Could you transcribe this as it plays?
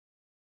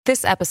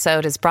This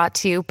episode is brought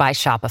to you by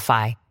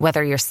Shopify.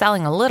 Whether you're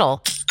selling a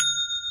little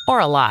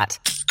or a lot,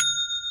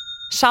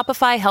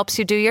 Shopify helps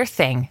you do your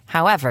thing,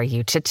 however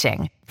you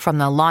cha-ching. From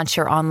the launch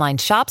your online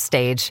shop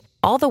stage,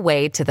 all the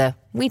way to the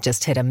we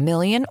just hit 1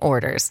 million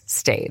orders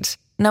stage.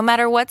 No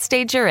matter what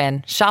stage you're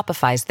in,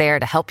 Shopify's there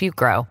to help you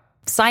grow.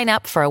 Sign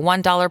up for a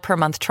 $1 per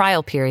month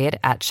trial period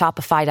at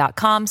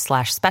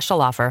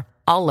shopify.com/special offer,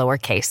 all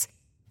lowercase.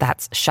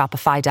 That's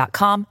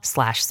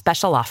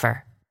shopify.com/special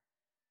offer.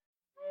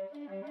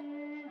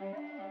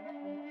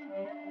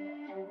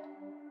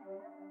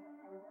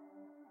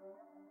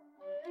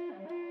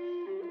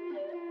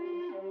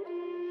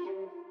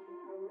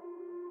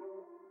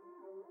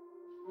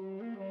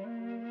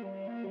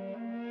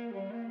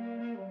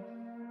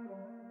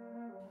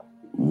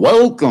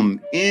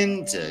 Welcome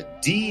into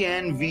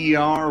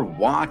DNVR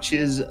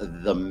Watches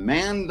The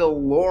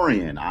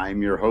Mandalorian.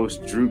 I'm your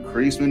host, Drew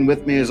Kreisman.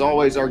 With me, as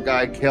always, our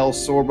guy, Kel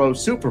Sorbo,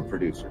 super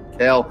producer,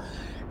 Kel.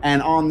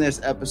 And on this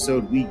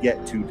episode, we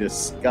get to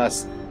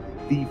discuss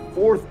the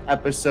 4th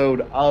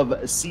episode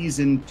of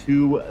Season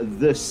 2,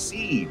 The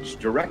Siege,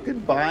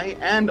 directed by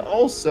and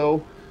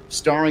also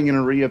starring in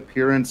a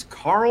reappearance,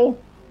 Carl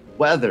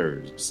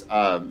Weathers.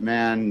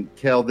 Man,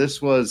 Kel, this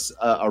was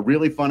a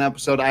really fun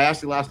episode. I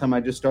asked you last time, I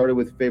just started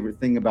with favorite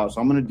thing about, so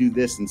I'm going to do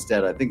this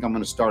instead. I think I'm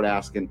going to start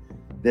asking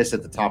this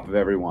at the top of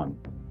everyone.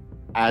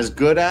 As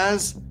good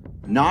as,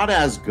 not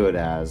as good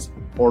as,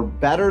 or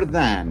better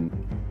than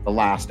the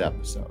last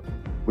episode,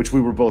 which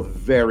we were both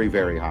very,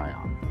 very high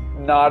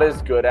on. Not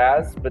as good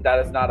as, but that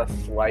is not a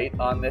slight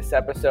on this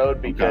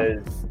episode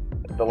because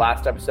the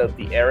last episode,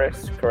 The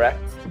Heiress,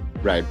 correct?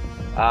 Right.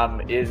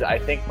 Is, I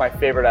think, my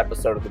favorite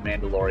episode of The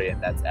Mandalorian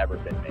that's ever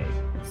been made.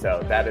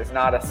 So that is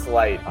not a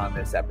slight on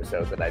this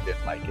episode that I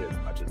didn't like it as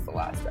much as the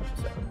last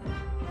episode.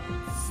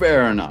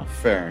 Fair enough.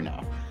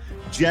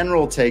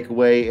 General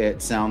takeaway,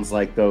 it sounds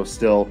like, though,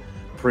 still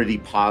pretty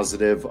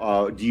positive.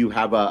 Do you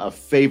have a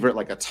favorite,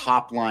 like a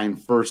top line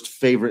first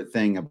favorite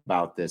thing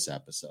about this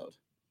episode?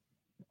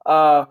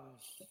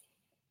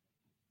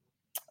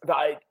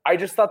 I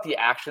just thought the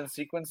action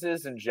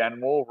sequences in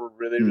general were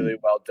really, really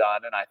well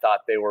done, and I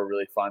thought they were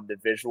really fun. The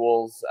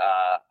visuals,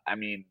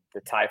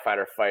 the TIE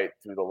fighter fight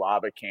through the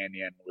lava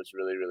canyon was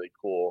really, really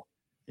cool.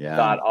 Yeah.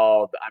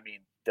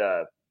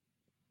 The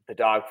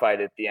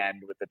dogfight at the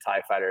end with the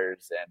TIE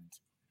fighters and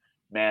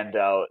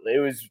Mando, it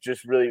was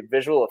just really,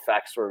 visual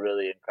effects were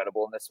really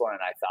incredible in this one,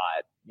 and I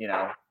thought,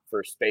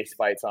 for space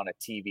fights on a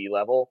TV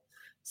level,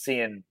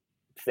 seeing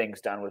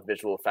things done with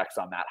visual effects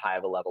on that high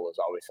of a level is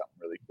always something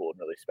really cool and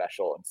really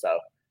special. And so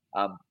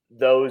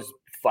those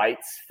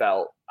fights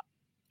felt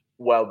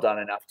well done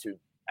enough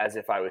as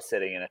if I was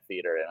sitting in a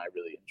theater, and I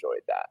really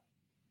enjoyed that.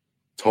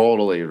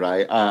 Totally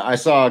right. I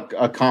saw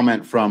a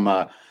comment from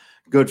a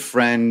good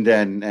friend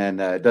and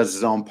does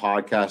his own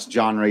podcast,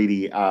 John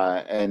Rady,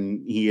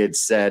 and he had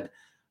said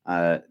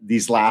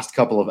these last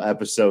couple of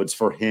episodes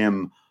for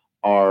him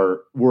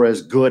were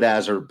as good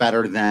as or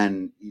better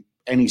than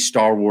any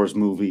Star Wars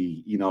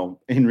movie,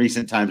 in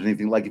recent times,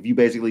 anything. Like, if you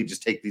basically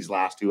just take these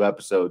last 2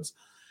 episodes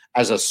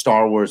as a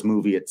Star Wars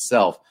movie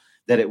itself,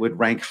 that it would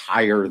rank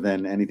higher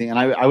than anything. And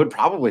I would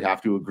probably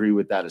have to agree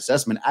with that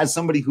assessment as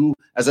somebody who,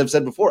 as I've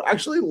said before,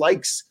 actually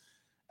likes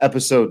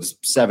episodes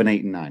 7,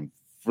 8, and 9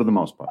 for the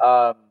most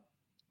part.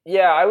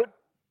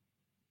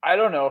 I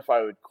don't know if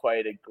I would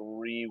quite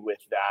agree with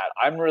that.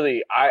 I'm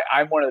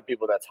one of the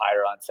people that's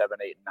higher on 7,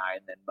 8, and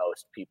 9 than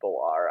most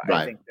people are.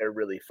 Right. I think they're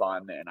really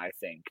fun, and I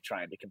think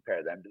trying to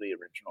compare them to the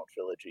original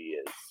trilogy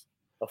is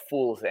a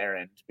fool's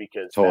errand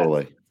because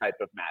Totally. That's the type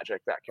of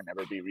magic that can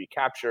never be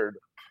recaptured.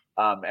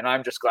 And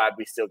I'm just glad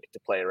we still get to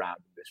play around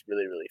in this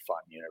really, really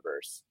fun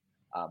universe.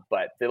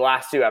 But the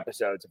last 2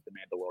 episodes of The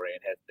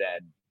Mandalorian have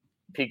been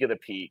peak of the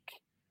peak,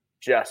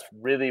 just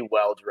really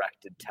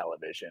well-directed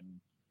television.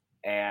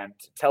 And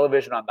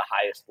television on the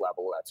highest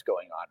level that's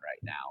going on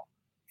right now,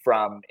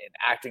 from an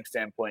acting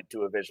standpoint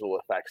to a visual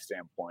effects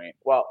standpoint.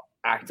 Well,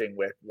 acting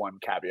with one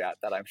caveat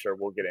that I'm sure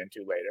we'll get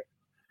into later.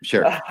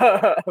 Sure.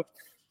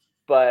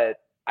 But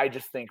I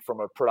just think from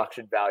a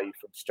production value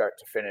from start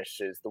to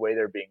finish is the way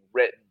they're being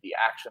written, the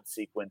action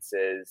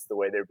sequences, the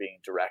way they're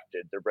being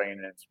directed. They're bringing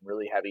in some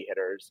really heavy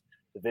hitters.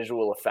 The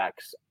visual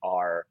effects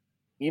are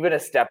even a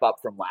step up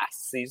from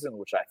last season,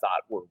 which I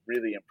thought were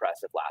really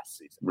impressive last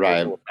season. Right. The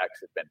visual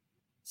effects have been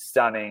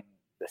stunning.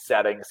 The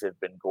settings have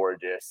been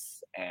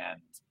gorgeous, and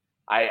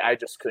I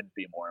just couldn't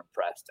be more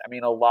impressed. I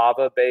mean, a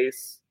lava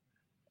base,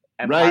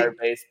 Empire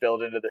base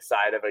built into the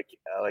side of a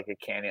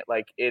canyon,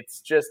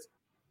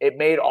 it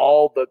made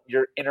all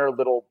your inner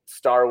little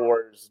Star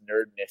Wars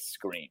nerdness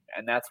scream,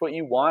 and that's what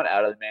you want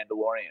out of The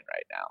Mandalorian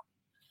right now.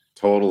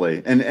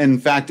 Totally, and in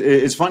fact,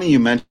 it's funny you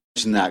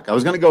mentioned that. I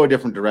was going to go a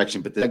different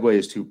direction, but the segue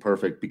is too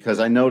perfect because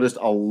I noticed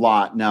a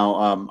lot.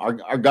 Now,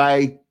 our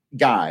guy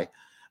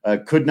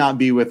could not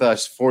be with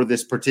us for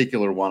this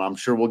particular one. I'm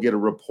sure we'll get a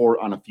report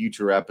on a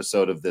future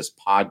episode of this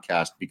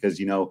podcast because,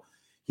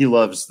 he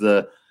loves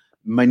the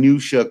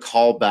minutia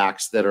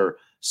callbacks that are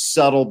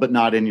subtle but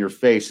not in your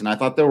face. And I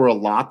thought there were a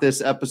lot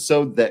this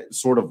episode that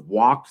sort of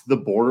walked the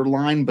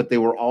borderline, but they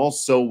were all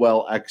so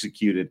well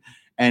executed.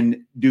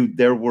 And dude,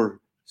 there were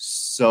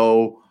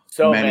so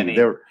many. I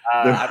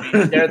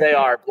mean, there they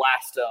are,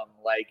 blast them,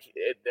 like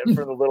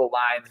for the little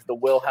lines, the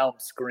Wilhelm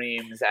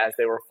screams as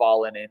they were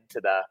falling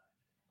into the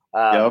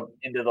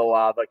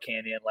lava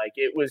canyon. Like,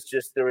 it was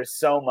just, there was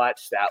so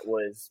much that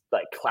was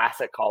like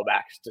classic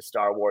callbacks to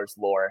Star Wars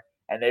lore,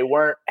 and they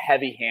weren't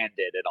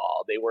heavy-handed at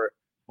all. They were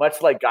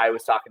much like Guy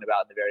was talking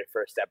about in the very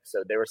first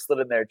episode. They were slid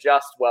in there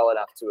just well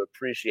enough to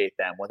appreciate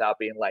them without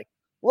being like,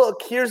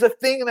 look, here's a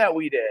thing that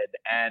we did.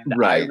 And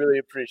I really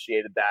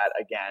appreciated that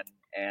again.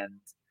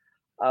 And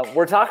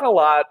we're talking a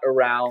lot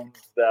around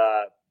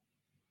the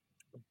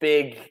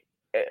big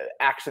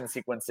action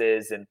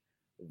sequences and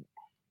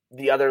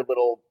the other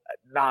little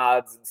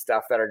nods and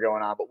stuff that are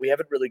going on, but we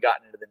haven't really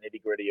gotten into the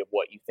nitty-gritty of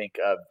what you think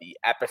of the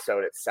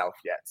episode itself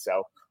yet.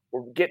 So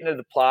we're getting into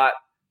the plot.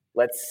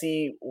 Let's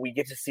see. We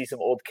get to see some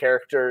old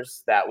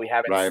characters that we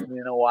haven't seen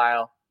in a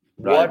while.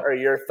 What are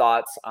your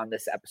thoughts on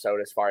this episode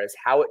as far as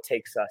how it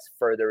takes us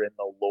further in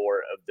the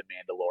lore of The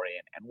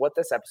Mandalorian and what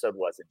this episode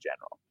was in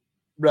general?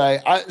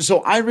 Right.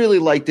 So I really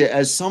liked it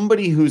as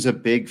somebody who's a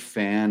big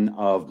fan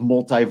of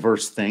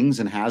multiverse things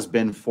and has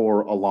been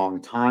for a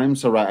long time.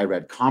 So I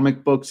read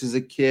comic books as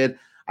a kid.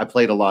 I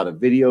played a lot of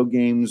video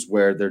games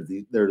where there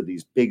are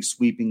these big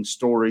sweeping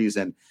stories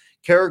and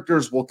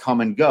characters will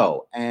come and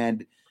go.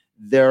 And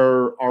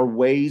there are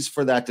ways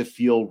for that to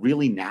feel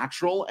really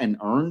natural and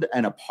earned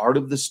and a part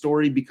of the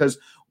story because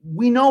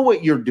we know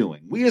what you're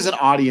doing. We as an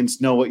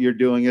audience know what you're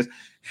doing is,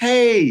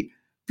 hey,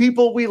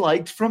 people we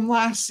liked from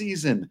last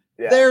season.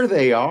 Yeah. There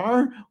they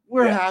are.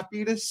 We're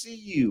happy to see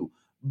you.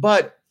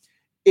 But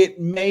it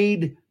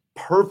made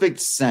perfect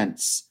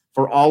sense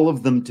for all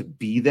of them to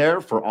be there,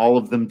 for all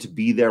of them to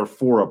be there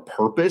for a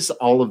purpose.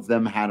 All of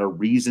them had a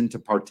reason to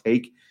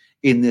partake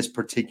in this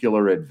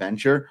particular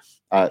adventure.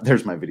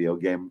 There's my video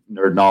game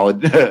nerd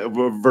knowledge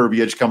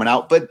verbiage coming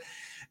out. But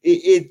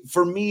it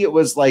for me, it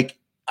was like,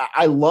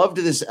 I loved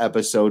this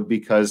episode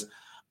because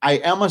I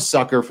am a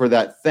sucker for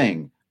that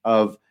thing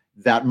of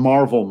that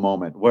Marvel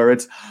moment where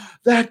it's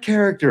that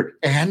character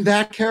and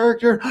that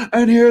character,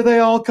 and here they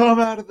all come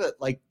out of it.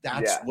 Like,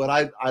 that's what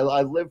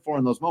I live for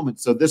in those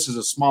moments. So this is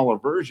a smaller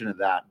version of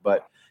that.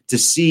 But to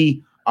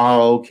see,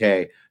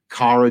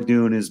 Cara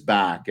Dune is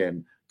back,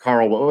 and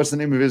Carl, what was the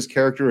name of his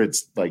character?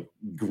 It's like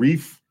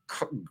Grief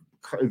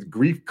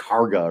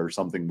Karga or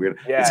something weird.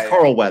 Yeah, it's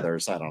Carl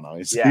Weathers. I don't know.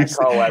 He's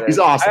Carl Weathers. He's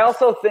awesome. I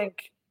also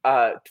think,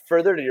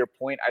 further to your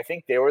point, I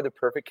think they were the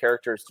perfect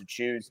characters to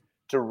choose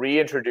to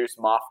reintroduce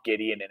Moff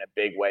Gideon in a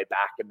big way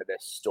back into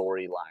this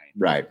storyline.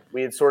 Right.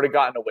 We had sort of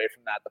gotten away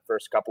from that the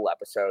first couple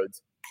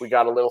episodes. We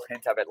got a little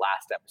hint of it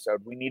last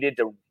episode. We needed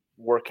to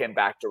work him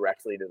back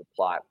directly to the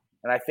plot.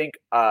 And I think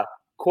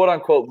quote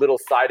unquote little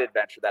side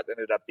adventure that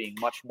ended up being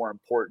much more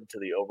important to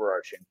the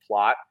overarching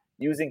plot,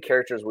 using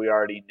characters we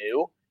already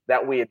knew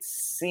that we had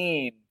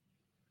seen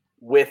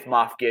with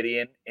Moff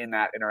Gideon in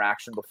that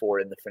interaction before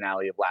in the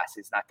finale of last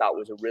season. I thought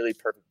was a really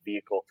perfect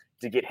vehicle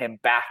to get him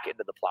back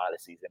into the plot of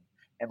the season.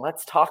 And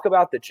let's talk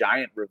about the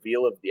giant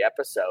reveal of the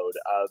episode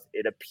of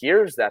it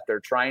appears that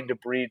they're trying to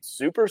breed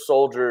super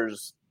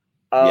soldiers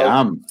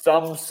of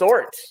some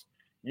sort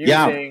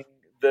using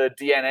the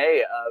DNA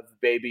of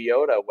Baby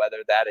Yoda, whether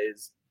that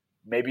is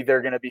maybe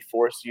they're going to be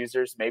Force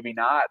users, maybe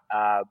not.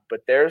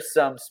 But there's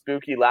some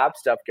spooky lab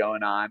stuff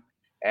going on,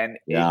 and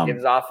it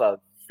gives off a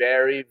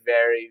very,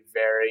 very,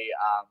 very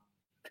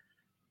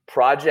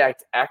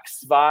Project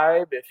X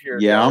vibe. If you're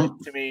going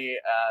to me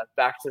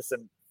back to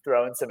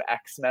throwing some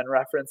X-Men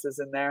references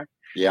in there.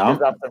 Yeah.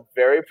 Gives off some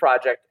very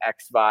Project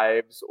X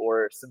vibes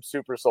or some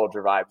super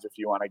soldier vibes if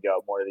you want to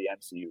go more to the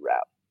MCU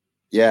route.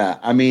 Yeah,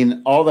 I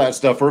mean, all that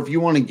stuff. Or if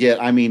you want to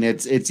get, I mean,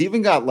 it's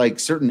even got like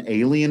certain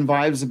alien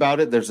vibes about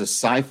it. There's a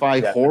sci-fi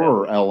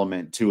horror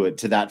element to it,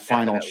 to that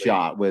final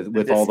shot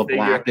with all the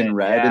black and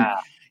red.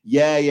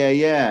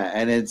 Yeah.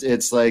 And And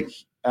it's like,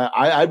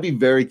 I'd be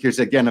very curious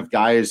again if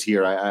Guy is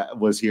here. I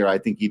was here. I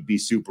think he'd be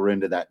super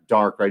into that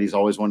dark, right? He's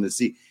always wanted to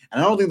see,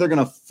 and I don't think they're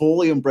going to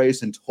fully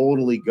embrace and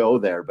totally go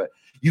there. But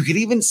you could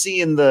even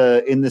see in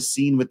the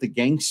scene with the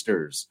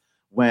gangsters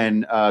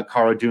when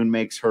Cara Dune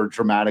makes her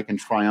dramatic and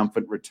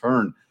triumphant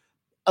return,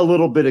 a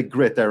little bit of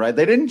grit there, right?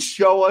 They didn't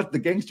show us, the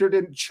gangster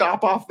didn't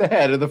chop off the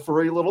head of the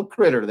furry little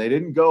critter. They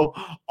didn't go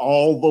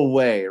all the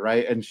way,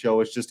 right, and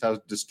show us just how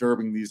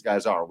disturbing these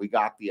guys are. We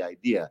got the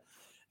idea,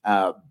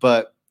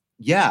 but.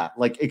 Yeah,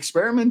 like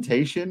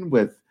experimentation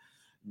with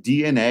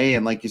DNA.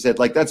 And like you said,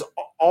 like that's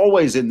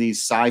always in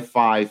these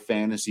sci-fi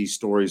fantasy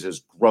stories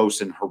as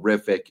gross and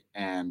horrific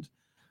and,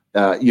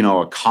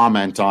 a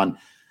comment on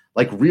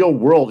like real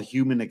world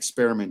human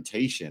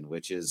experimentation,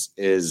 which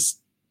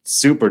is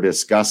super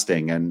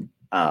disgusting. And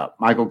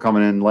Michael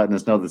coming in, letting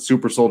us know that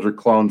super soldier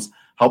clones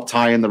help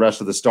tie in the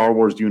rest of the Star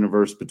Wars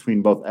universe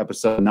between both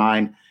episode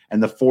 9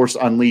 and the Force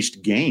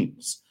Unleashed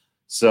games.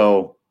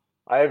 So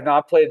I have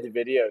not played the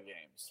video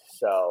games,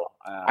 so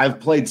I've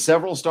played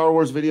several Star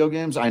Wars video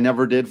games. I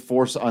never did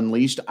Force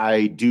Unleashed.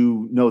 I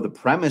do know the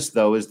premise,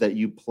 though, is that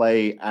you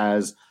play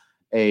as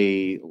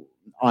an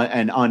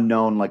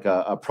unknown, like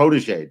a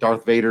protege,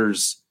 Darth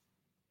Vader's.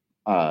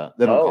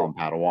 They don't call him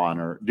Padawan,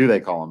 or do they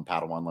call him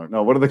Padawan?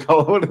 No, what do they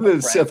call? What do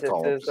the Sith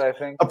call him? I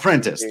think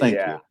apprentice. Thank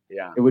you.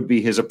 Yeah, it would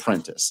be his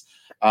apprentice.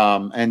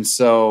 And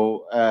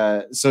so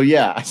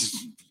yeah.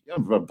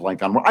 I'm a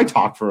blank on what I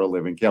talk for a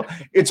living, Cale.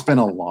 It's been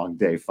a long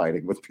day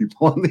fighting with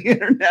people on the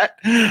internet.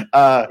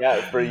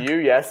 Yeah, for you,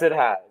 yes, it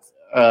has.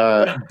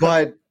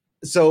 But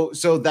so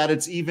that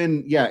it's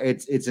even,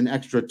 it's an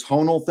extra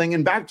tonal thing.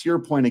 And back to your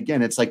point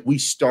again, it's like we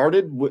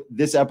started.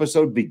 This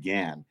episode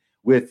began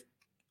with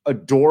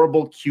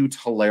adorable, cute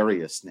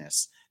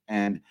hilariousness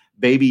and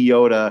Baby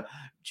Yoda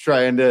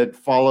trying to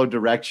follow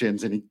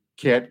directions, and he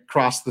can't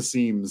cross the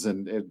seams,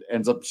 and it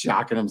ends up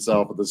shocking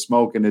himself with the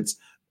smoke, and it's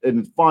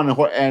fun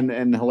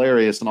and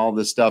hilarious and all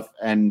this stuff.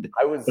 And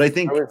I was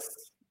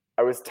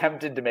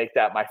tempted to make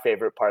that my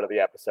favorite part of the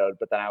episode,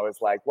 but then I was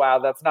like, wow,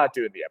 that's not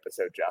doing the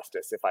episode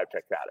justice if I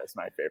pick that as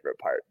my favorite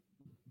part.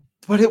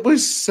 But it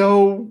was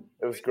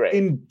great,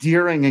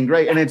 endearing and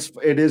great. And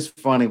it is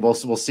funny. We'll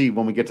see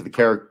when we get to the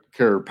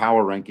character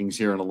power rankings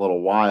here in a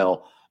little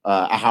while,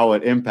 how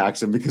it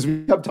impacts him, because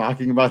we kept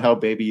talking about how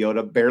Baby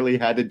Yoda barely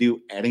had to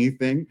do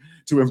anything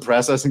to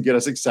impress us and get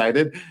us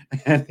excited.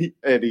 And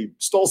he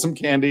stole some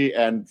candy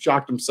and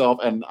shocked himself.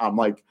 And I'm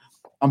like,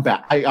 I'm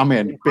back. I'm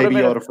in. Baby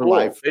Yoda for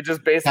life. They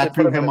just basically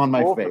put him on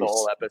my face. The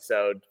whole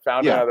episode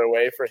found another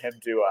way for him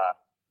to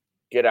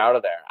get out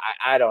of there.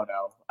 I don't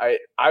know.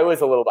 I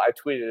was a little. I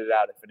tweeted it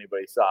out if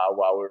anybody saw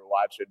while we were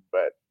watching.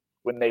 But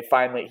when we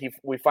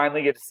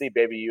finally get to see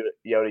Baby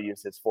Yoda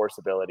use his Force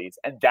abilities,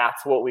 and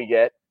that's what we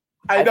get.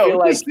 I feel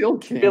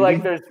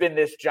like there's been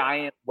this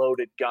giant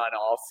loaded gun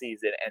all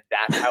season, and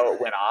that's how it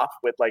went off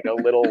with like a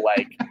little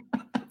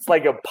it's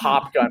like a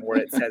pop gun where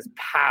it says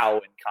 "pow"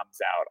 and comes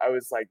out. I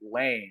was like,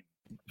 lame.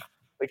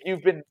 Like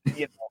you've been,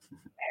 hanging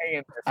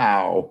this.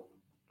 Ow.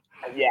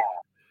 Yeah,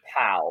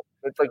 pow.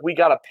 It's like we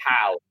got a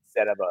pow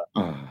instead of a.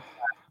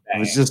 I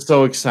was just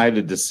so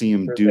excited to see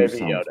him do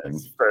something.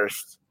 Yoda's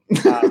first.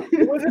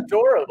 It was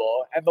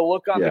adorable, and the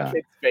look on the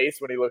kid's face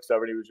when he looks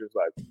over and he was just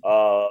like,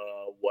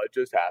 what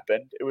just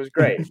happened? It was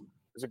great. It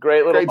was a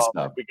great little moment.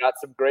 Stuff. We got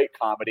some great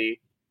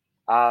comedy.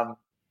 I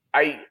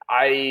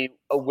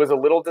was a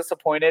little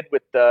disappointed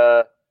with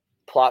the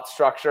plot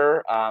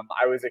structure.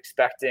 I was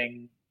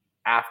expecting,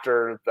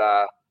 after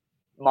the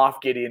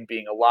Moff Gideon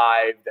being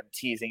alive, them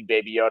teasing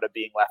Baby Yoda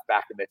being left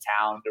back in the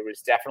town, there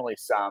was definitely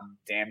some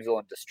damsel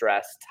in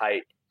distress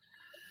type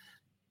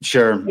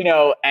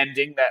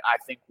ending that I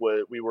think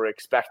we were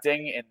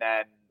expecting, and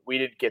then we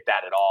didn't get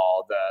that at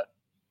all. The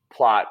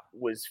plot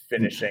was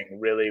finishing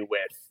really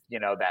with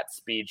that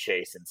speed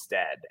chase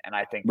instead, and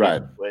I think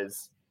it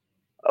was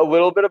a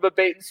little bit of a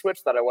bait and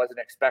switch that I wasn't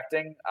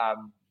expecting,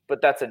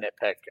 but that's a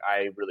nitpick.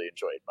 I really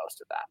enjoyed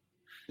most of that.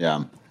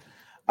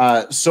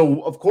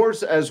 So of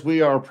course, as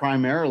we are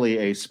primarily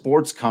a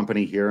sports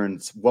company here, and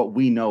it's what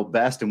we know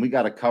best, and we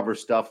got to cover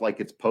stuff like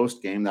it's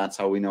post game. That's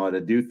how we know how to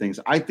do things.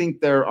 I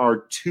think there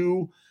are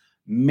two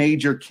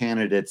major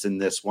candidates in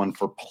this one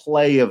for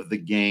play of the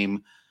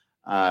game,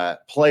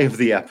 play of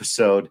the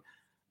episode.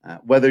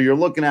 Whether you're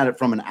looking at it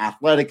from an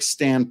athletic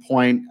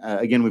standpoint,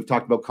 again, we've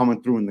talked about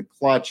coming through in the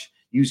clutch,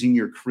 using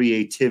your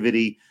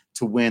creativity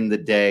to win the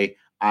day.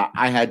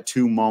 I had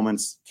two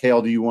moments.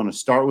 Cale, do you want to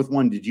start with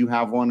one? Did you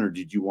have one, or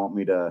did you want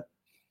me to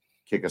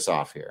kick us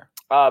off here?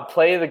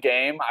 Play of the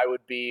game, I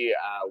would be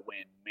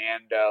when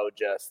Mando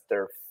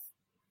they're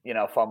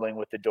fumbling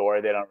with the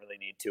door. They don't really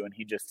need to, and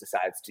he just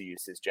decides to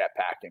use his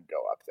jetpack and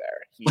go up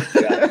there. He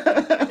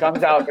just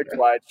comes out the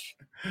clutch.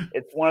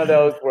 It's one of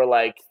those where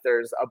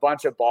there's a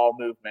bunch of ball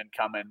movement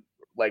coming,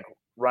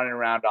 running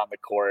around on the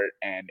court,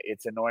 and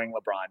it's annoying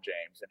LeBron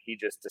James, and he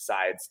just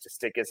decides to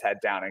stick his head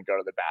down and go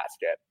to the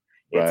basket.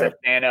 It's a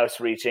Thanos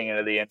reaching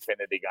into the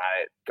Infinity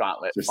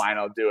Gauntlet.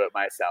 Final do it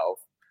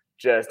myself.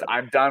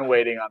 I'm done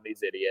waiting on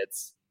these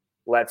idiots.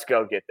 Let's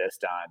go get this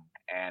done.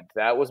 And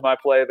that was my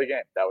play of the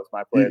game.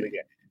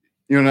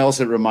 You know what else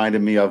it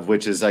reminded me of,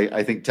 which is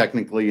I think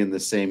technically in the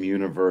same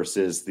universe,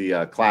 is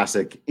the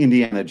classic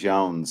Indiana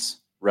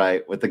Jones,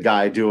 right? With the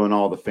guy doing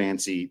all the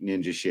fancy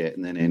ninja shit,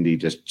 and then Indy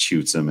just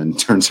shoots him and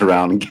turns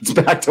around and gets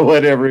back to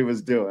whatever he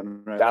was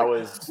doing. Right?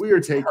 We were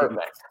taking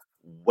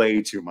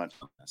way too much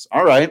on this.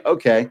 All right.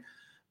 Okay.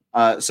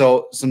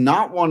 So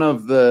not one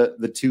of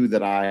the two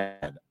that I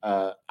had.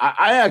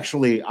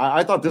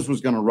 I thought this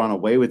was going to run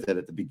away with it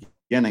at the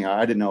beginning.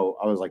 I didn't know.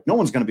 I was like, no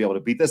one's going to be able to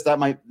beat this.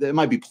 It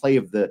might be play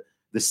of the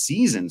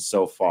season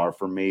so far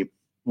for me.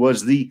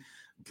 Was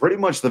pretty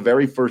much the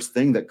very first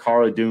thing that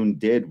Cara Dune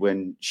did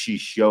when she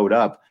showed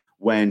up,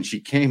 when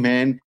she came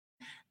in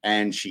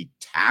and she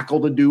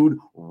tackled a dude,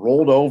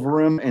 rolled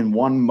over him in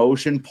one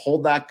motion,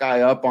 pulled that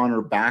guy up on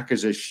her back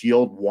as a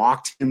shield,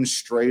 walked him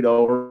straight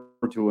over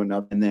to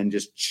another, and then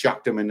just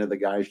chucked him into the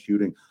guy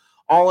shooting,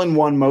 all in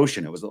one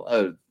motion. It was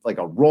like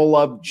a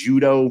roll-up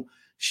judo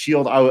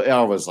shield.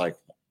 I was like,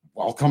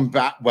 welcome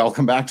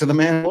back to The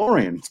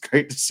Mandalorian. It's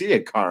great to see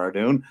you, Cara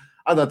Dune.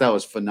 I thought that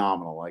was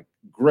phenomenal. Like,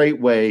 great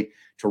way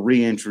to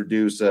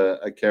reintroduce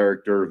a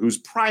character whose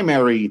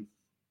primary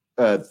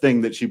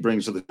thing that she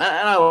brings to the,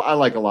 and I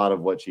like a lot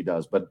of what she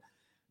does, but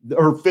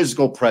her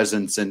physical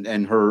presence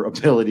and her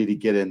ability to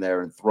get in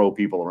there and throw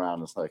people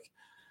around is like,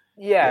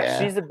 yeah.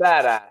 She's a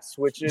badass,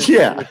 which is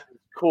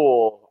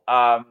cool.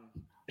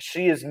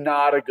 She is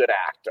not a good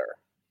actor,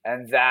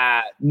 and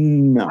that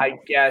I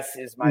guess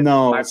is my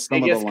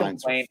biggest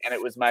complaint, and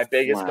it was my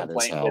biggest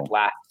complaint with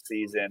last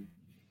season,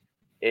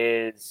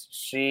 is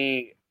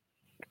she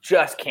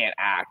just can't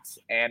act.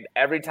 And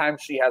every time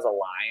she has a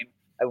line,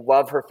 I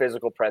love her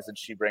physical presence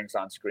she brings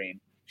on screen.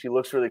 She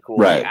looks really cool.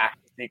 Right. The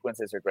acting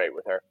sequences are great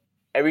with her.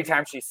 Every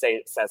time she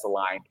says a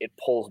line, it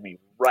pulls me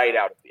right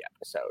out of the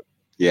episode.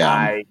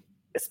 Yeah.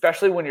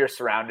 Especially when you're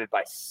surrounded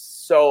by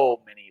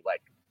so many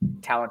like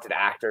talented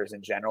actors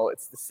in general.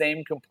 It's the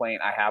same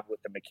complaint I have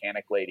with the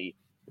mechanic lady.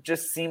 It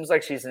just seems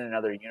like she's in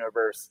another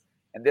universe.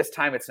 And this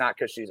time it's not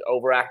because she's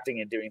overacting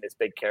and doing this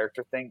big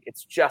character thing.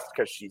 It's just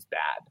because she's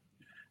bad.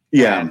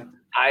 Yeah. And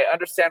I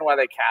understand why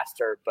they cast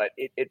her, but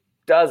it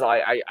does.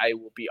 I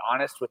will be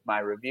honest with my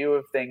review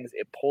of things.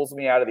 It pulls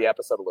me out of the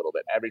episode a little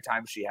bit every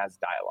time she has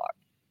dialogue.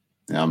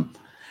 I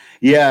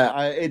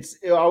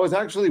was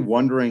actually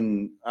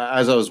wondering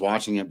as I was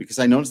watching it, because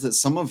I noticed that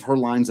some of her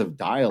lines of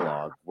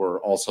dialogue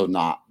were also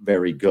not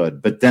very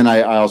good. But then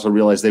I also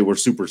realized they were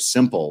super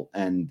simple.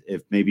 And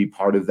if maybe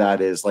part of that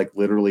is like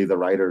literally the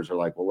writers are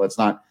like, well, let's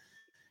not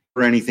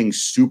for anything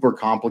super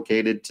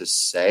complicated to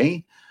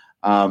say.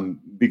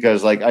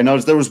 Because like I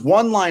noticed there was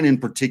one line in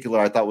particular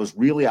I thought was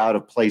really out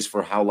of place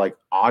for how like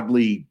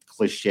oddly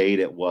cliched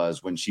it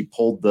was when she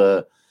pulled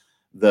the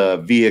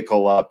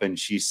vehicle up and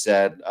she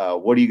said,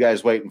 what are you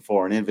guys waiting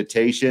for? An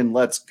invitation?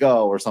 Let's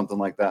go, or something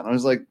like that. And I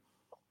was like,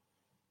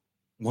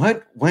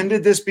 what? When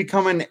did this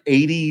become an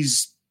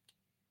 80s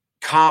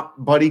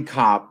buddy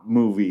cop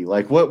movie?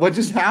 Like what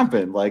just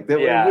happened? Like it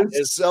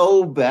was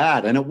so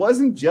bad. And it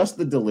wasn't just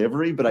the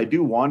delivery, but I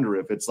do wonder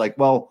if it's like,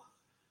 well,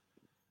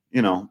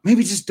 you know,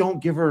 maybe just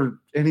don't give her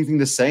anything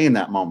to say in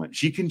that moment.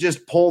 She can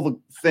just pull the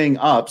thing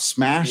up,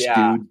 smash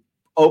dude,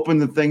 open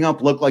the thing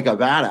up, look like a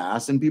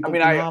badass, and people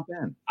can hop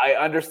in. I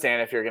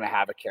understand if you're going to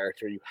have a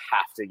character, you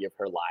have to give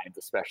her lines,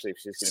 especially if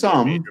she's going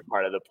to be a major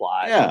part of the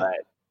plot. Yeah.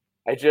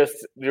 But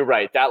you're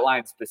right. That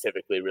line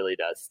specifically really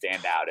does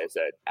stand out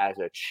as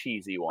a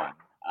cheesy one.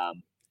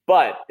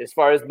 But as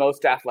far as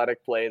most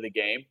athletic play of the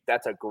game,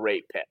 that's a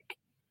great pick.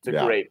 It's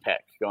a great pick,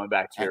 going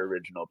back to your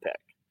original pick.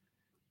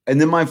 And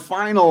then my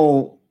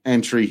final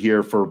entry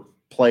here for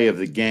play of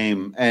the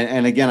game,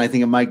 and again, I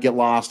think it might get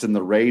lost in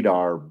the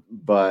radar,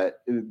 but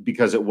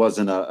because it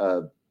wasn't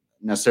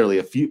necessarily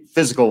a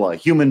physical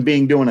human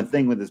being doing a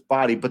thing with his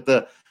body, but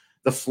the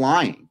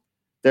flying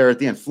there at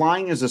the end.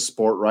 Flying is a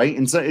sport, right?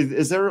 And so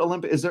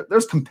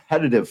there's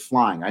competitive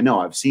flying. I know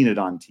I've seen it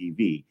on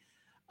TV,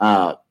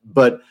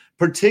 but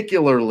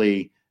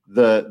particularly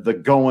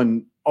the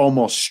going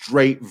almost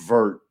straight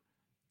vert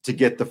to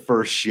get the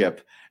first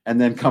ship, and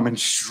then coming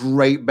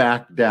straight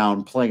back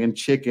down, playing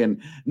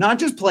chicken, not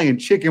just playing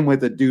chicken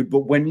with a dude,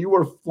 but when you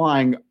were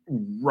flying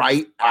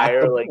right at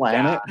the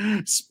planet,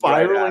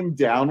 spiraling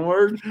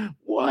downward,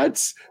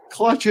 what?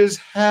 Clutch as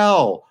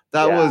hell.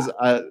 That was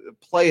a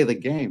play of the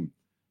game.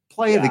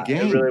 Of the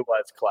game. It really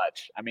was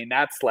clutch. I mean,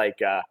 that's like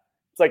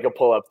it's like a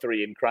pull-up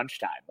 3 in crunch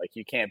time. Like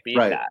you can't beat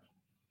that.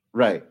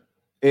 Right.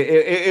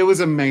 It was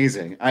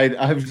amazing.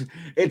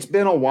 It's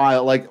been a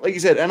while, like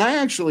you said, and I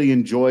actually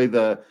enjoy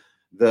the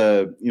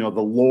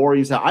lore.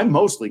 I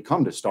mostly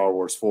come to Star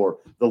Wars for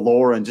the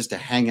lore and just to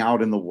hang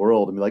out in the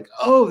world and be like,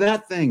 oh,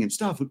 that thing and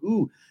stuff.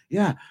 Ooh,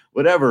 yeah,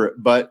 whatever.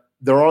 But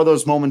there are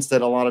those moments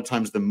that a lot of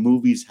times the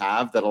movies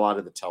have that a lot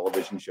of the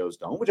television shows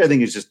don't, which I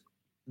think is just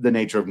the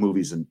nature of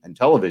movies and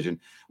television,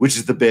 which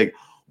is the big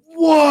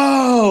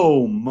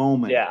whoa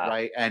moment,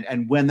 right?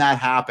 And when that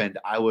happened,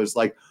 I was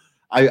like,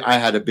 I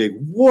had a big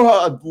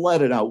whoa,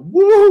 let it out,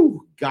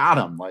 woo, got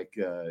him. Like,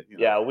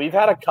 we've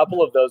had a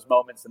couple of those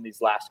moments in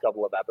these last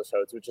couple of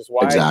episodes, which is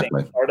why I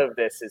think part of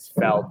this is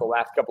felt. The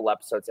last couple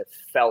episodes have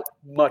felt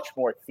much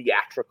more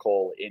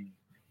theatrical in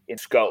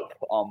scope.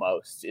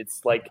 Almost,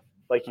 it's like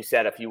you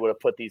said, if you would have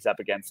put these up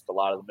against a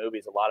lot of the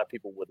movies, a lot of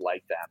people would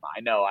like them.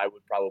 I know I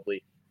would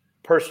probably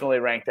personally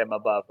rank them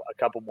above a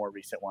couple more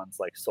recent ones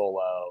like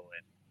Solo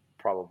and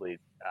probably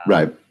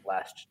The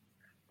Last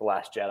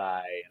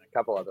Jedi and a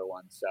couple other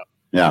ones. So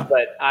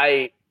but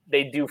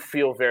they do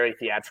feel very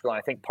theatrical, and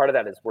I think part of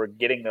that is we're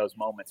getting those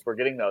moments. We're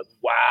getting those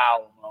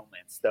wow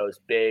moments, those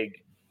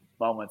big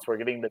moments. We're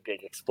getting the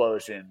big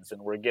explosions,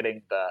 and we're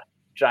getting the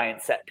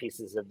giant set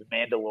pieces of the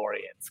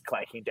Mandalorians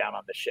clanking down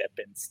on the ship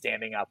and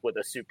standing up with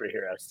a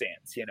superhero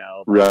stance,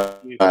 We're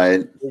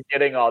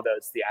getting all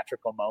those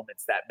theatrical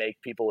moments that make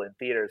people in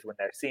theaters when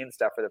they're seeing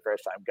stuff for the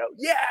first time go,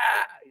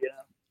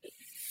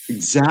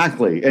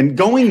 Exactly. And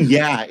going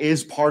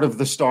is part of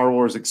the Star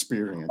Wars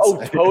experience.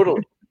 Oh,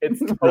 totally. It's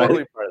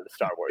totally part of the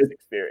Star Wars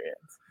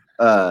experience.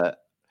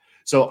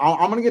 So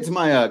I'm going to get to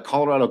my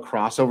Colorado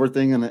crossover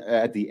thing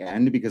at the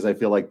end because I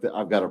feel like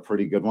I've got a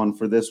pretty good one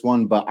for this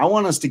one. But I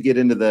want us to get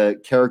into the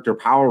character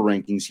power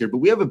rankings here. But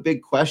we have a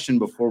big question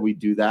before we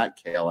do that,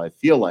 Kale, I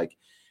feel like.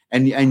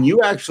 And you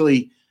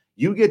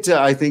get to,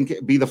 I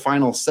think, be the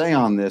final say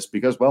on this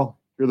because, well,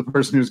 you're the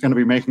person who's going to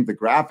be making the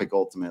graphic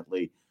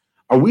ultimately.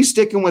 Are we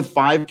sticking with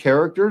 5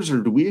 characters or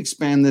do we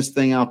expand this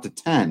thing out to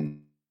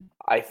 10?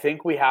 I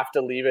think we have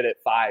to leave it at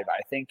 5.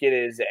 I think it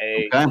is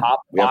a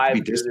top 5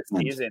 through the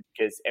season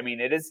because, I mean,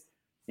 it is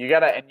 – you got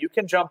to – and you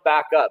can jump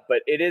back up, but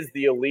it is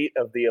the elite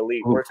of the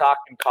elite. Ooh. We're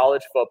talking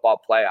college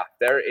football playoff.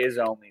 There is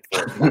only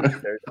 4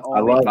 spots. There's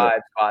only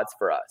 5 spots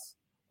for us.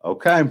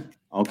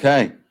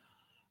 Okay.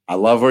 I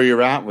love where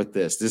you're at with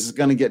this. This is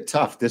going to get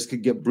tough. This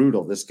could get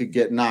brutal. This could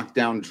get knocked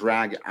down,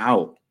 drag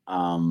out.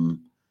 Do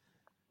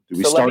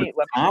we start?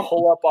 Let me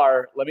pull up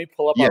our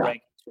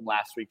rankings from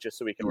last week just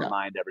so we can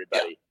remind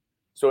everybody. Yeah.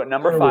 So at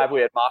number 5,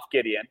 we had Moff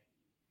Gideon.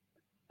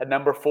 At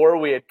number 4,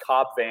 we had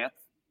Cobb Vanth.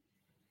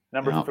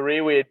 Number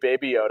 3, we had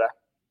Baby Yoda.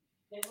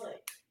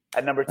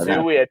 At number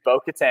 2, we had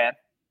Bo-Katan.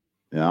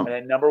 Yeah. And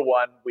at number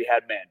 1, we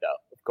had Mando,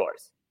 of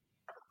course.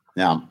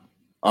 Yeah.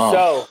 Oh.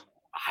 So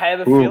I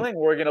have a feeling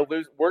we're gonna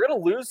lose. We're gonna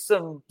lose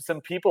some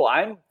people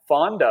I'm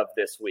fond of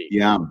this week.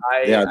 Yeah.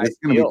 This is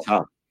gonna be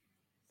tough.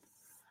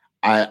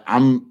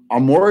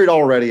 I'm worried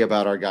already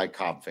about our guy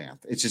Cobb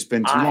Vanth. It's just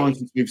been too long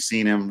since we've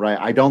seen him. Right,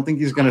 I don't think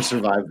he's going to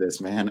survive this,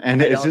 man.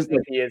 And it's just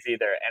he is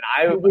either. And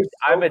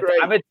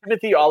I'm a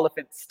Timothy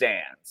Oliphant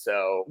stan,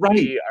 so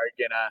we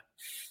are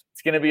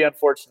it's gonna be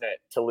unfortunate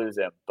to lose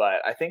him,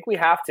 but I think we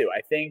have to.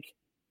 I think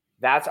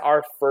that's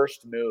our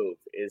first move.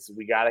 Is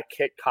we got to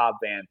kick Cobb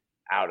Vanth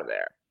out of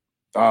there.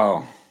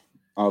 Oh,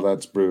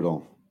 that's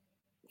brutal.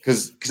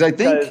 Because I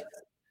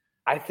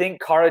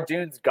think Cara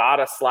Dune's got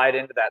to slide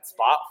into that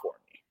spot for me.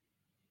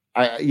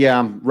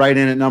 I'm right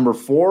in at number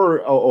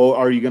 4.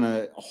 Are you going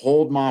to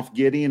hold Moff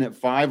Gideon at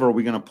 5, or are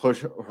we going to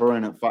push her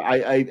in at 5?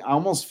 I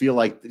almost feel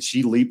like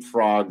she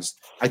leapfrogs.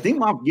 I think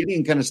Moff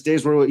Gideon kind of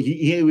stays where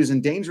he was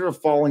in danger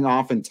of falling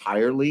off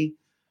entirely,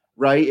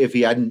 right? If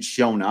he hadn't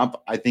shown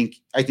up, I think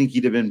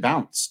he'd have been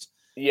bounced.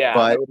 Yeah,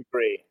 I would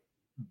agree.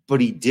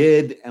 But he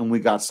did, and we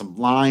got some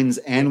lines,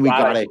 and we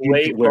got a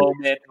great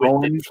moment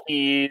with the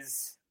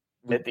tease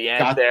at the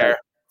end there.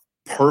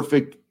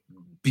 Perfect,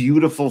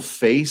 beautiful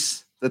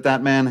face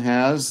that man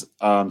has.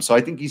 So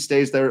I think he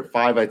stays there at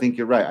 5. I think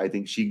you're right. I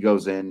think she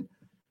goes in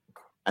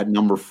at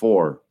number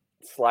 4.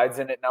 Slides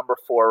in at number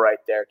 4 right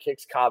there.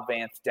 Kicks Cobb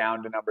Vanth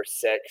down to number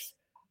 6.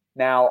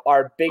 Now,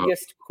 our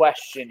biggest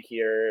question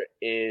here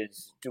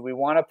is, do we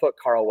want to put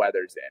Carl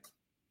Weathers in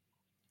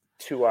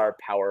to our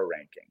power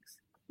rankings?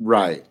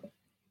 Right.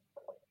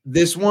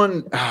 This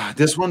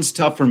one's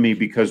tough for me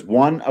because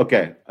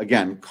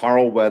again,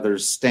 Carl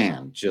Weathers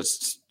stan.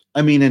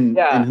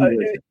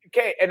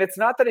 Okay, and it's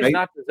not that he's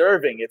not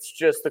deserving. It's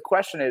just the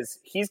question is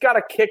he's got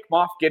to kick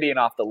Moff Gideon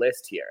off the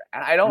list here,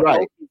 and I don't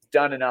know if he's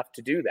done enough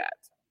to do that.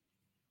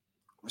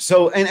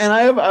 So, and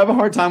I have a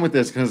hard time with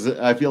this because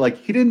I feel like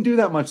he didn't do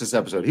that much this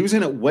episode. He was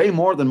in it way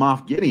more than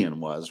Moff Gideon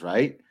was,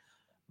 right?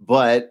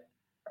 But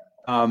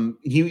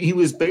he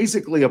was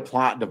basically a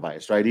plot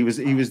device, right? He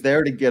was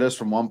there to get us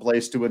from one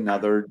place to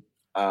another.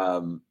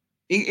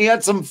 He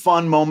had some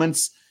fun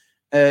moments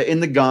in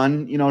the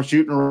gun,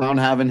 shooting around,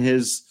 having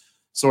his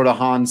sort of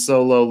Han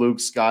Solo, Luke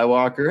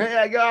Skywalker, hey,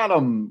 I got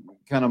him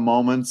kind of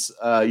moments,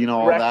 all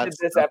that.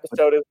 This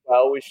episode as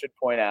well, we should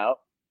point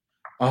out.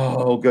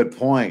 Oh, good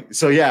point.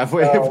 So yeah, if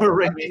we're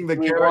ranking the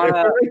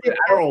character,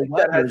 Carl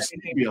Weathers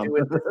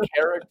with the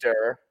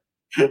character,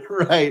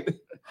 right.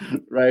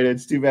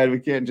 It's too bad we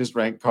can't just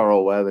rank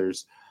Carl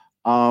Weathers.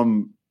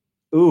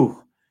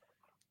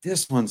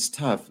 This one's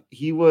tough.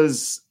 He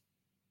was.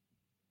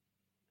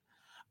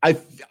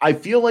 I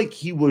feel like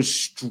he was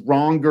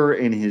stronger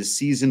in his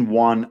season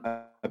 1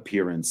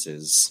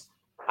 appearances.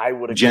 I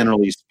would agree.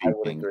 Generally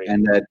speaking,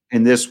 and that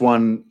in this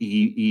one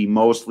he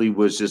mostly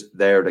was just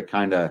there to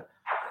kind of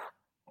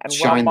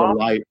shine the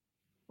light.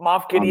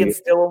 Moff Gideon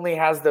still only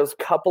has those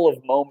couple of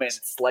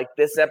moments. Like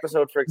this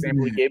episode, for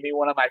example, he gave me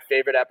one of my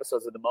favorite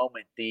episodes of the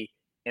moment, the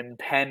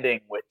impending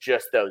with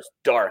just those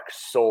dark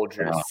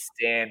soldiers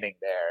standing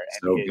there.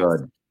 And so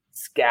good.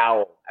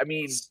 Scowl. I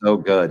mean, so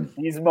good.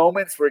 These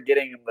moments we're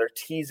getting, they're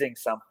teasing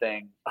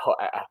something. Oh,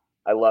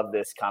 I love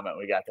this comment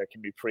we got there.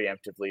 Can we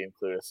preemptively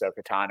include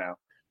Ahsoka Tano?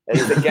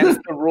 It's against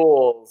the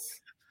rules.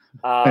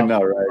 I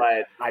know,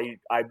 right?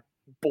 But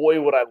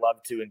boy, would I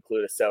love to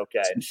include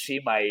Ahsoka, and she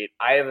might.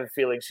 I have a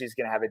feeling she's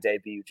going to have a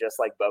debut just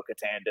like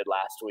Bo-Katan did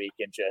last week,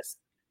 and just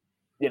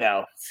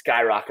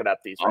skyrocket up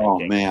these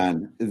rankings. Oh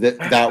man,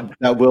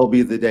 that will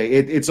be the day.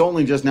 It's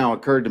only just now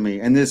occurred to me,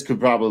 and this could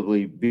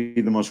probably be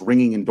the most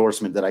ringing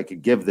endorsement that I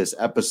could give this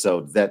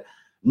episode. That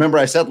remember,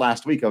 I said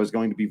last week I was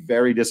going to be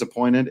very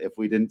disappointed if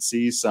we didn't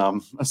see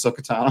some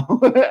Ahsoka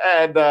Tano,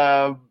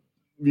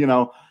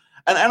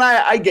 and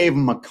I gave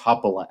him a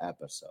couple of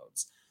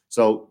episodes.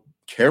 So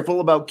careful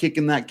about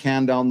kicking that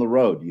can down the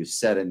road. You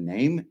said a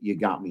name, you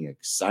got me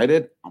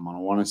excited. I'm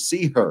gonna want to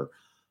see her.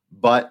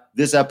 But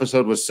this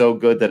episode was so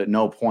good that at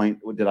no point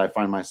did I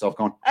find myself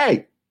going,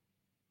 hey,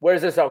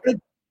 Where's this okay?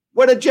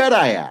 What a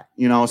Jedi at,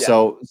 Yeah.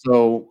 So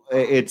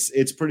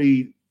it's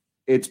pretty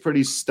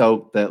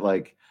stoked that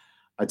like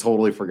I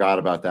totally forgot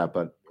about that,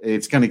 but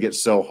it's going to get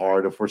so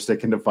hard if we're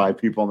sticking to 5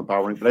 people on the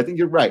power rank. But I think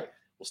you're right.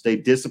 We'll stay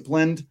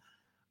disciplined.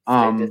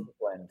 I'm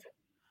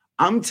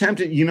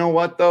tempted. You know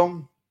what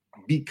though?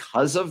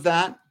 Because of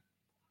that,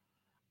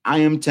 I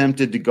am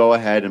tempted to go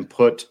ahead and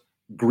put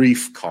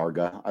Grief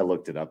Karga. I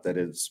looked it up. That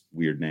is a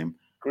weird name.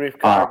 Grief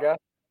Karga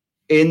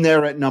in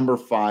there at number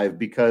 5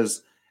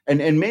 because,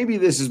 and maybe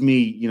this is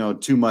me,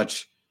 too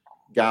much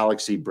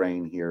galaxy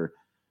brain here,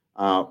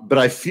 but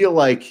I feel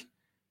like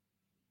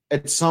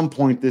at some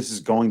point this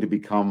is going to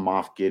become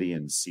Moff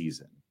Gideon's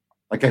season.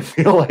 Like I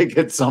feel like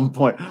at some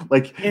point,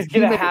 like he's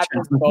gonna have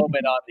his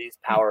moment on these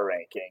power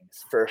rankings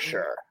for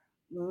sure.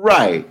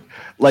 Right,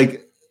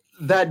 like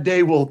that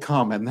day will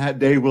come, and that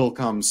day will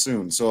come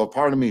soon. So a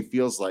part of me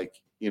feels like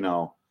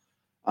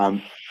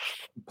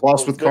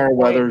plus with Carl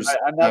Weathers,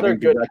 another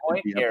good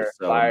point here.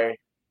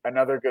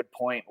 Another good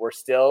point. We're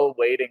still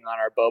waiting on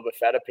our Boba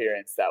Fett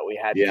appearance that we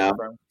had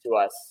confirmed to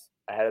us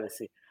ahead of the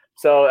season.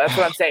 So that's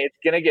what I'm saying. It's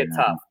gonna get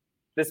tough.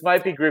 This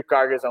might be Grief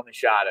Karga's only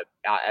shot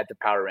at the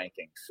power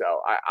rankings.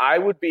 So I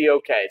would be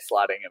okay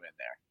slotting him in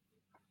there.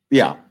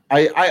 Yeah,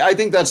 I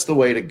think that's the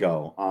way to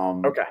go.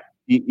 Okay.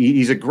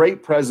 He's a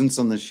great presence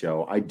on the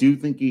show. I do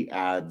think he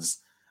adds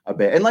a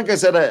bit. And like I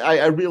said,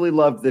 I really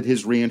loved that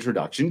his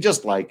reintroduction,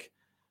 just like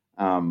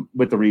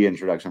with the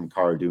reintroduction of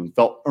Cara Dune,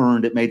 felt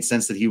earned. It made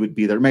sense that he would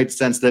be there. It made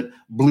sense that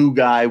Blue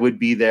Guy would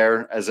be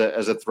there as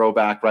a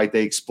throwback, right?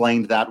 They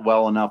explained that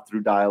well enough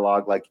through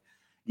dialogue. Like,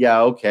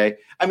 yeah, okay.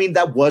 I mean,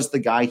 that was the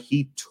guy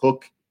he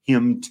took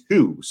him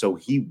to, so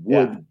he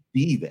would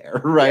be there,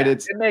 right? Yeah,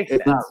 it makes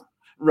sense. Not,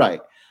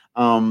 right.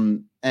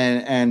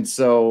 And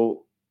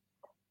so,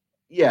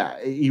 yeah,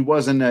 he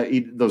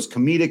wasn't, those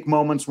comedic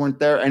moments weren't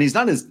there. And he's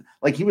not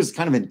he was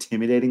kind of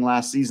intimidating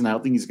last season. I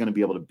don't think he's going to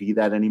be able to be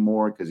that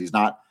anymore because he's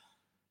not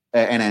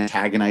an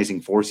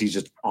antagonizing force. He's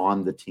just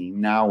on the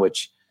team now,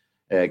 which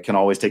can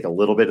always take a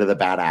little bit of the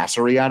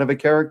badassery out of a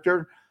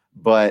character.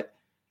 But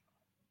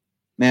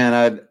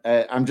man,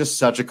 I'm just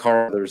such a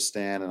Carl Weathers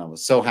stan, and I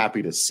was so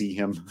happy to see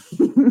him.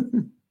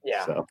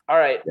 Yeah. So, all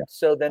right. Yeah.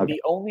 So then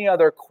the only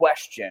other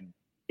question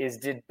is,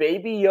 did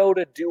Baby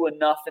Yoda do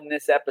enough in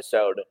this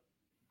episode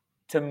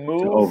to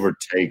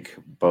overtake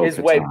his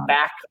way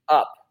back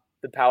up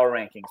the power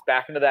rankings,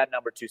 back into that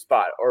number 2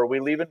 spot? Or are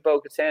we leaving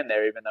Bo-Katan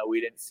there, even though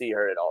we didn't see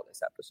her at all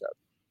this episode?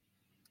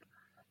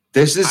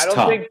 This is tough. I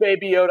don't think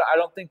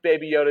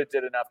Baby Yoda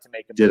did enough to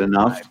make him. Did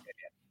enough? In my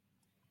opinion.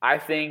 I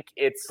think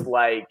it's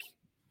like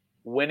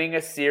winning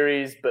a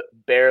series but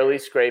barely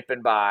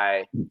scraping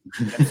by,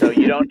 and so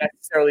you don't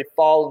necessarily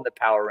fall in the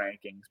power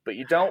rankings, but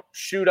you don't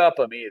shoot up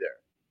them either.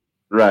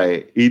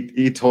 Right.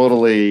 He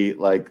totally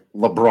like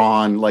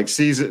LeBron, like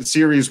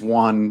series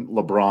 1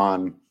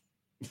 LeBron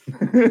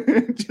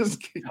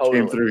just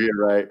came through here,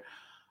 right?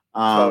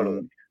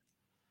 Totally.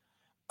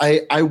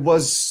 I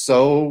was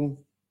so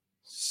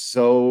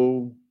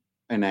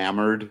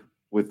enamored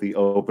with the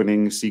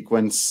opening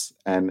sequence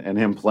and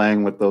him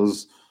playing with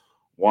those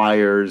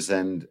wires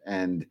and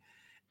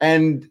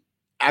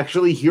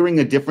actually hearing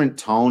a different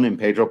tone in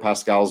Pedro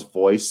Pascal's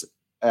voice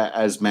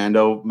as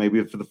Mando,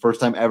 maybe for the first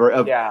time ever,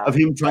 of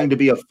him trying to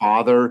be a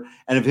father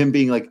and of him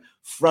being like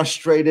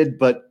frustrated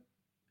but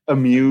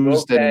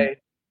amused. Okay.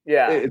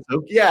 And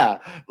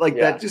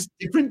that just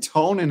different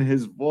tone in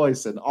his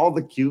voice and all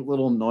the cute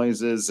little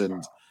noises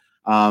and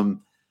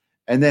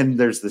then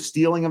there's the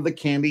stealing of the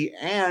candy,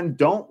 and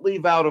don't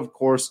leave out, of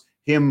course,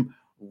 him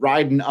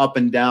riding up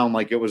and down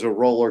like it was a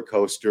roller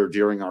coaster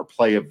during our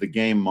play of the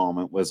game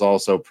moment was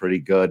also pretty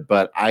good.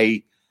 But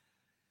I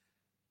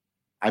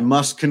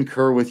must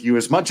concur with you.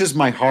 As much as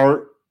my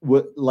heart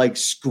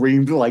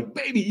screamed like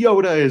Baby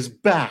Yoda is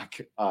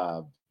back,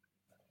 I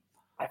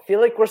feel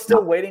like we're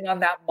still waiting on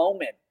that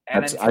moment.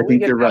 And until we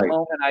get that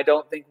moment, I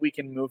don't think we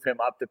can move him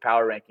up the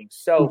power rankings.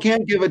 So we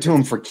can't give it to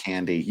him for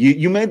candy.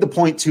 You made the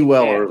point too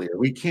well earlier.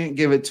 We can't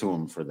give it to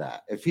him for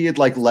that. If he had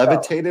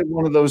levitated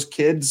one of those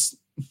kids,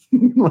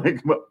 and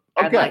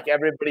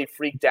everybody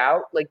freaked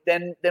out,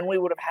 then we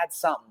would have had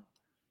something.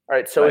 All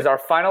right, so as our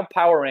final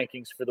power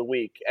rankings for the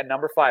week, at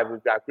number 5,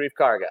 we've got Grief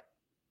Karga.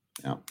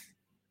 Yeah.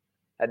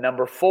 At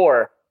number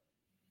 4,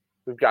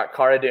 we've got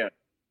Cara Dune.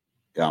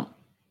 Yeah.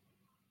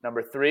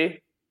 Number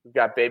 3, we've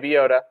got Baby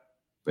Yoda.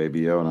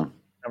 Baby Yoda.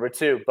 Number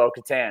 2,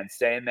 Bo-Katan,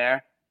 staying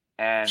there.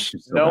 And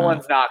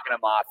one's knocking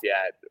him off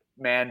yet.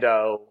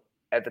 Mando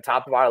at the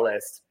top of our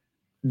list.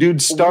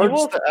 Dude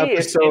starts the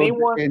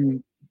episode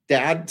in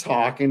dad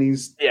talk, and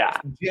he's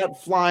jet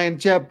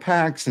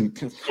packs, and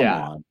come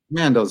on.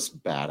 Mando's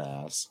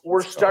badass.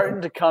 We're starting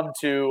to come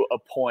to a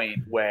point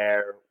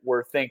where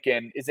we're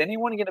thinking, is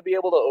anyone going to be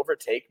able to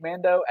overtake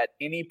Mando at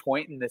any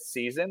point in this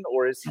season,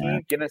 or is he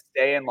going to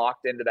stay and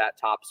locked into that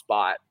top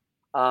spot?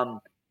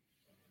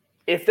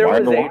 If there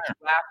was a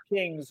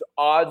DraftKings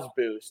odds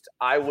boost,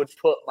 I would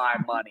put my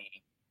money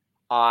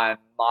on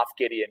Moff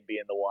Gideon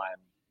being the one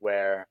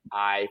where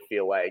I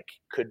feel like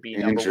could be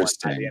number 1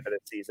 by the end of the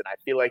season. I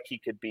feel like he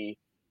could be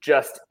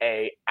just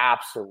a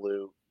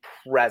absolute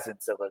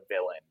presence of a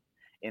villain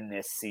in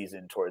this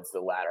season towards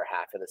the latter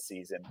half of the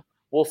season.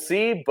 We'll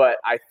see, but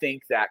I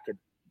think that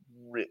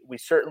we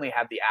certainly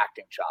have the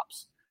acting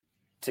chops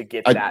to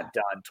get that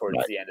done towards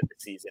the end of the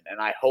season, and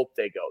I hope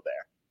they go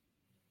there.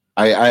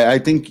 I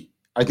think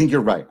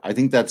you're right. I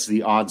think that's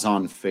the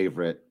odds-on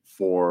favorite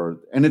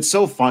and it's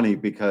so funny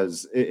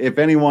because if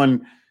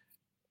anyone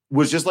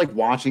was just like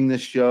watching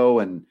this show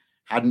and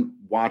hadn't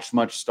watched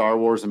much Star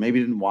Wars and maybe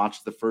didn't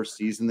watch the first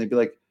season, they'd be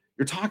like,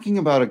 you're talking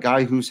about a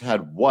guy who's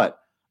had what,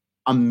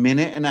 a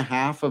minute and a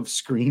half of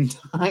screen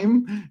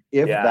time,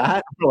 if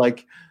that.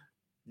 Like,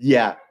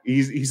 yeah,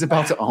 he's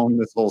about to own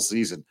this whole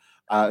season.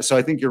 So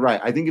I think you're right.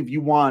 I think if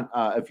you want,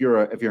 if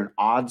you're an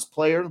odds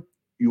player,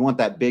 you want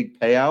that big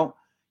payout.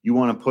 You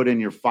want to put in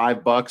your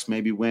 $5,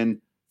 maybe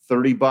win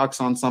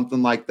 $30 on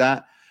something like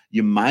that.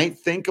 You might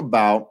think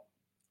about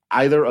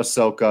either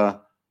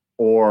Ahsoka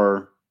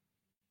or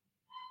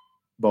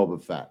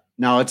Boba Fett.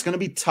 Now it's going to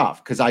be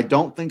tough because I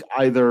don't think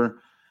either.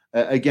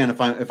 Again, if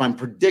I'm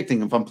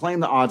predicting, if I'm playing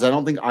the odds, I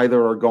don't think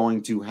either are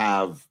going to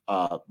have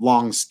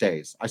long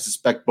stays. I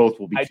suspect both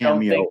will be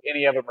cameo. I don't think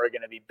any of them are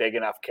going to be big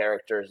enough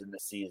characters in the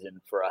season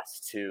for us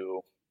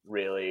to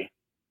really.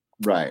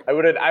 Right. I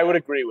would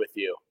agree with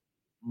you.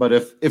 But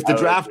if the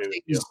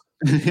DraftKings,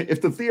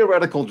 if the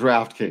theoretical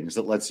DraftKings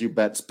that lets you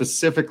bet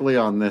specifically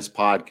on this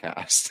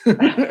podcast,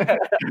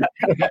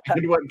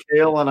 and what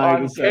Kale and I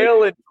decide,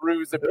 Kale and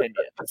Drew's opinions.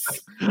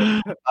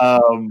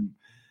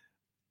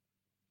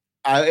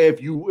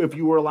 If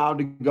you were allowed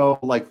to go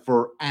like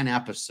for an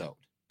episode,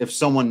 if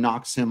someone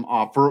knocks him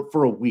off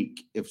for a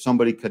week, if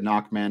somebody could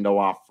knock Mando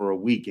off for a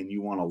week and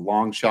you want a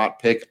long shot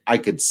pick, I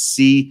could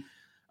see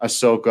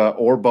Ahsoka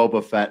or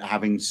Boba Fett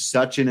having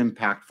such an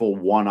impactful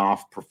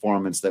one-off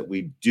performance that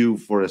we do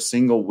for a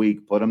single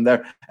week, put them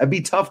there. It'd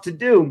be tough to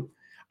do.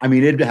 I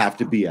mean, it'd have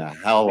to be a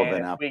hell of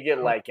an episode. If we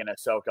get like an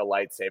Ahsoka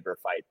lightsaber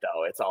fight,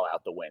 though, it's all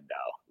out the window.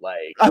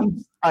 Like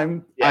I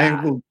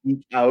will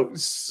geek out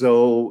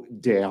so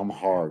damn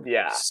hard.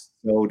 Yeah.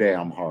 So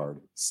damn hard.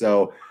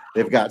 So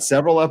they've got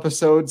several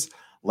episodes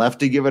left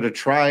to give it a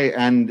try.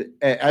 And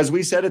as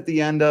we said at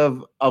the end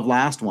of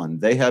last one,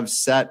 they have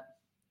set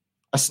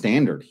a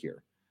standard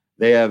here.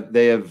 They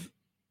have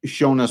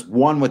shown us,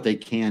 one, what they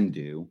can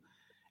do,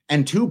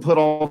 and two, put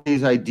all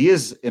these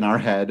ideas in our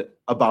head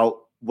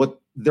about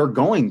what they're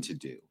going to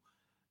do.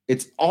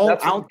 It's all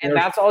out there. And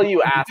that's all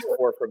you ask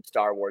for from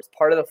Star Wars.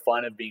 Part of the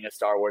fun of being a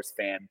Star Wars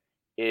fan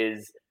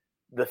is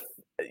the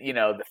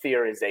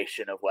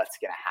theorization of what's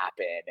going to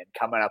happen and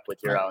coming up with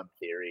your own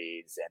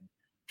theories and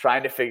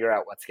trying to figure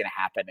out what's going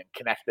to happen and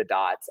connect the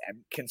dots and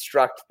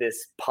construct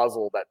this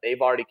puzzle that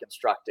they've already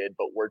constructed,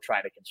 but we're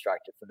trying to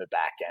construct it from the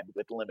back end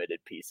with limited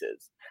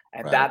pieces.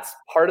 And that's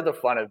part of the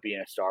fun of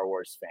being a Star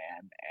Wars fan.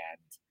 And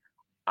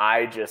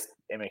I just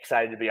am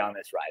excited to be on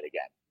this ride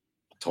again.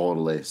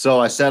 Totally.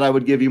 So I said I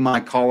would give you my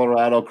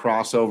Colorado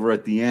crossover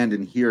at the end,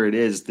 and here it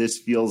is. This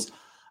feels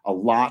a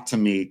lot to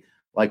me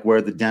like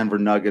where the Denver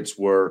Nuggets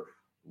were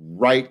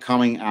right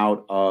coming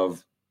out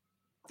of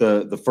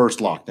the first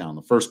lockdown,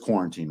 the first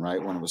quarantine, right?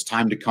 When it was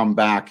time to come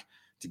back,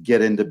 to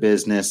get into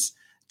business,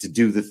 to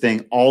do the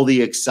thing, all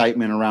the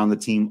excitement around the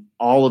team,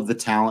 all of the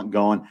talent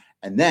going.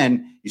 And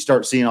then you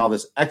start seeing all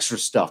this extra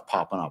stuff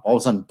popping up. All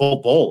of a sudden,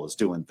 Bull is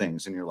doing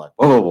things, and you're like,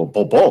 whoa,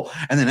 Bull.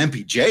 And then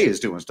MPJ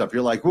is doing stuff.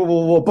 You're like,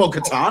 whoa,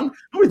 Bo-Katan?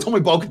 Nobody told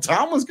me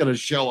Bo-Katan was going to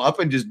show up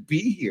and just be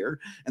here.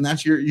 And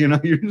that's you're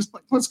just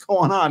like, what's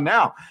going on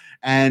now?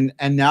 And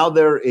now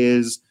there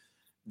is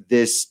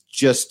this,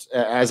 just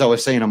as I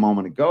was saying a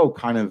moment ago,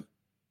 kind of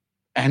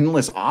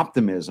endless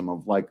optimism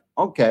of like,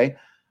 okay,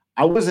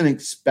 I wasn't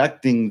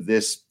expecting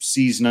this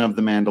season of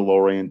The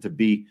Mandalorian to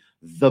be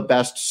the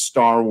best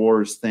Star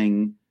Wars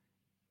thing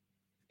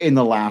in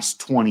the last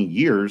 20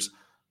 years,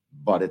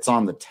 but it's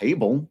on the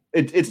table.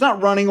 It's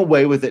not running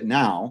away with it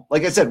now.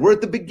 Like I said, we're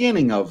at the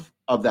beginning of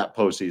that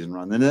postseason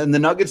run. And the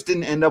Nuggets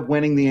didn't end up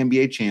winning the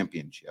NBA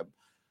championship,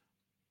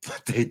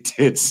 but they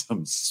did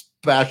some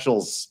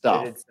special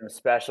stuff.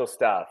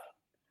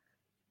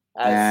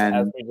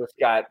 As we just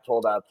got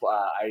told up,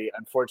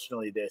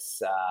 unfortunately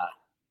this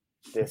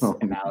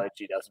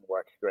analogy doesn't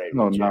work great.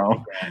 Oh,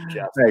 no.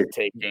 Just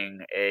taking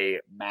a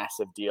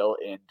massive deal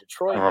in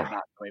Detroit and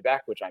not coming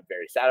back, which I'm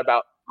very sad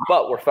about.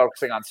 But we're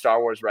focusing on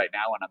Star Wars right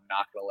now, and I'm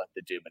not going to let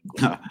the doom and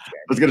gloom. I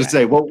was going to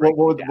say, what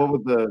would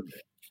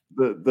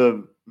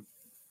the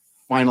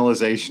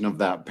finalization of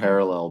that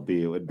parallel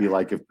be? It would be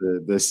like if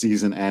the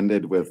season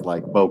ended with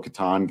like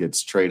Bo-Katan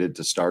gets traded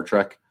to Star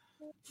Trek.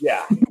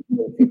 Yeah,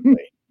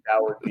 that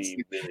would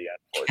be really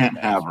unfortunate. Can't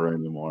have her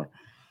anymore.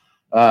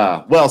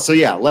 Well, so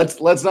yeah,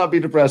 let's not be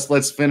depressed.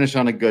 Let's finish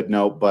on a good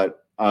note.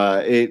 But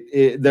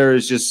there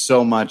is just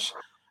so much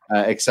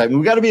excitement.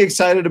 We got to be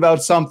excited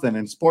about something.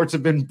 And sports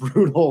have been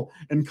brutal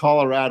in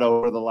Colorado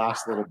over the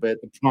last little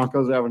bit. The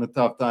Broncos are having a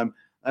tough time.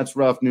 That's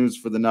rough news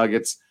for the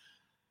Nuggets.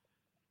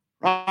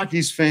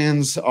 Rockies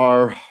fans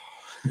are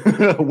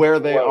where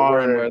they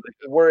are.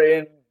 We're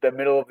in the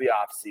middle of the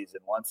off season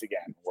once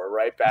again. We're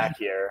right back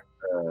here.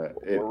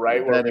 We're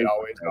right where we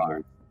always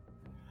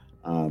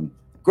are.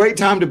 great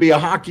time to be a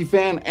hockey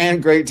fan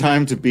and great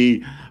time to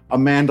be a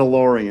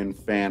Mandalorian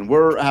fan.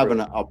 We're having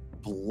a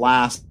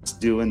blast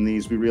doing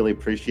these. We really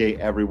appreciate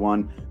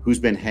everyone who's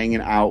been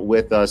hanging out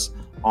with us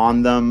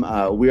on them.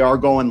 We are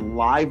going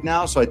live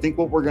now, so I think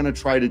what we're going to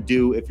try to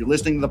do, if you're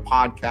listening to the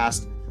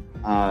podcast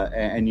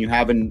and you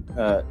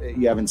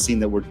haven't seen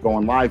that we're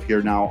going live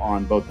here now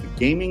on both the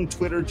gaming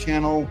Twitter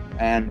channel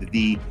and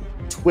the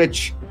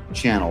Twitch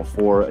channel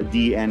for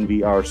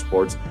DNVR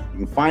Sports,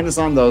 you can find us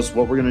on those.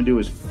 What we're going to do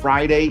is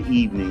Friday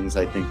evenings,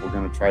 I think we're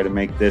going to try to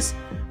make this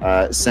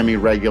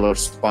semi-regular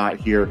spot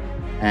here,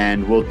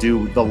 and we'll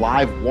do the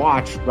live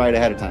watch right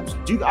ahead of time. So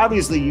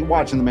obviously you're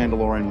watching The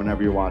Mandalorian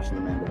whenever you're watching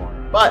The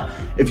Mandalorian, but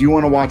if you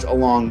want to watch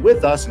along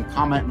with us and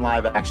comment in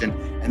live action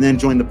and then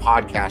join the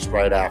podcast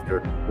right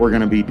after, we're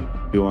going to be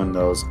doing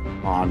those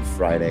on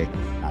Friday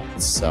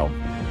nights. So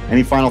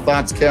any final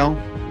thoughts, Kel?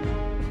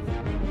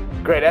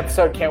 Great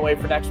episode. Can't wait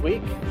for next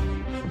week.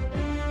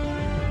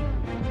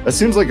 That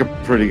seems like a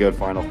pretty good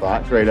final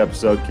thought. Great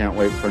episode. Can't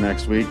wait for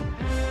next week.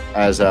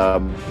 As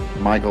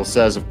Michael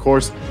says, of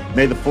course,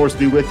 may the force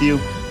be with you.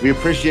 We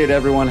appreciate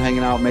everyone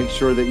hanging out. Make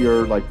sure that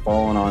you're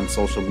following on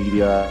social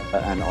media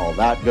and all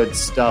that good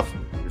stuff.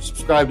 You're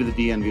subscribed to the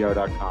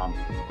DNVR.com.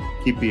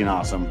 Keep being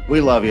awesome.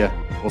 We love you.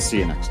 We'll see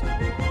you next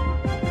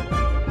time.